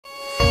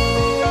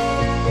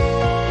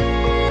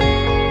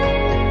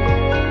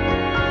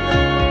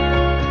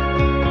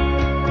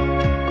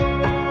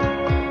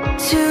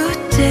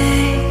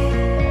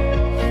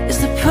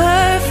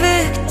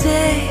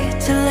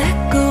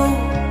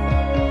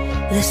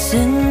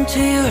Listen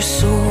to your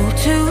soul.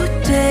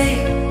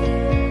 Today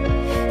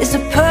is a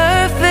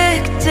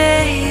perfect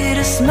day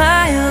to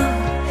smile.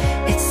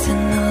 It's in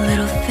the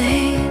little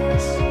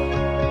things.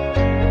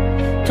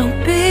 Don't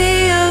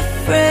be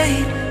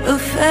afraid of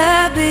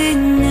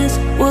happiness.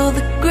 Well,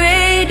 the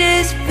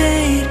greatest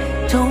fade.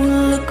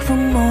 Don't look for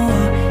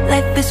more.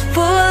 Life is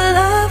full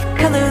of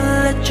color.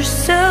 Let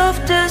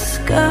yourself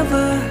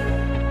discover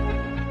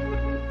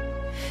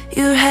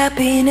your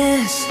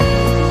happiness.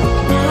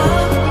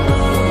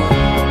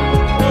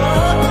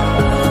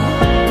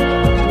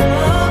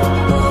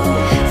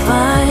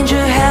 Find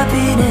your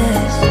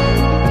happiness.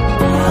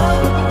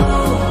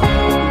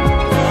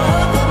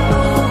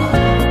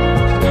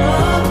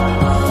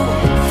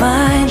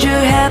 Find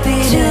your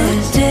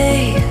happiness.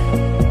 Today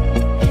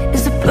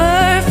is the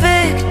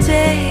perfect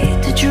day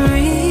to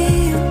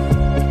dream.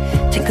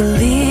 Take a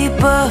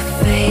leap of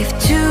faith.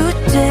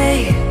 Today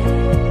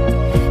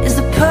is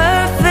the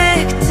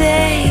perfect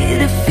day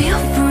to feel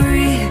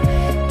free.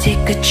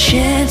 Take a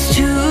chance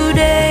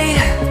today.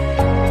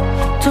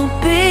 Don't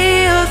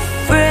be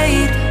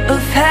afraid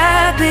of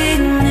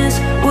happiness.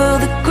 Well,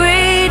 the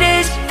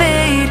greatest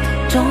fade.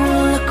 Don't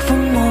look for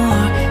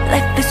more.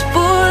 Life is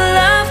full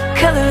of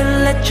color.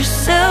 Let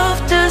yourself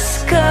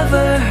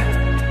discover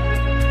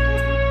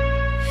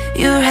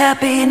your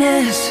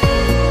happiness.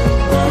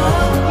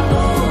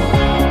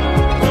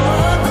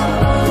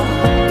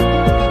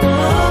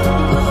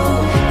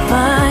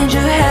 Find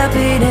your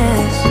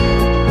happiness.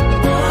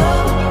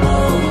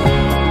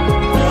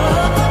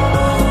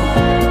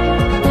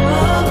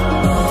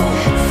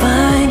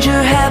 Find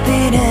your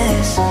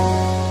happiness.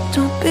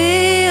 Don't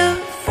be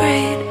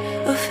afraid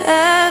of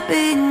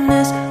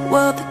happiness.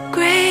 Well, the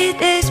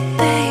greatest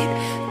fade.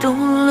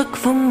 Don't look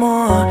for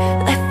more.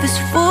 Life is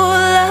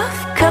full of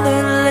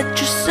color. Let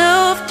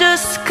yourself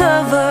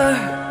discover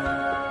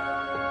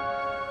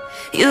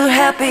your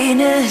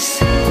happiness.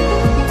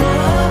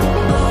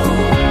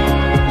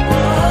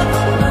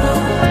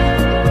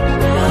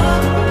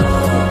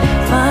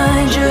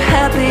 Find your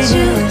happiness.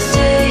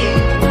 Today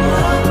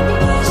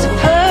is the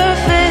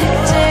perfect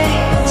day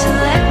to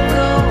let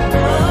go.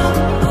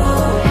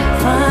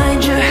 Find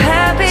your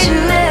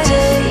happiness.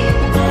 Today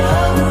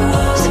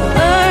is the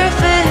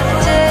perfect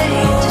day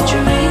to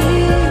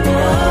dream.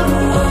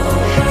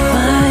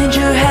 Find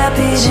your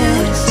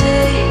happiness.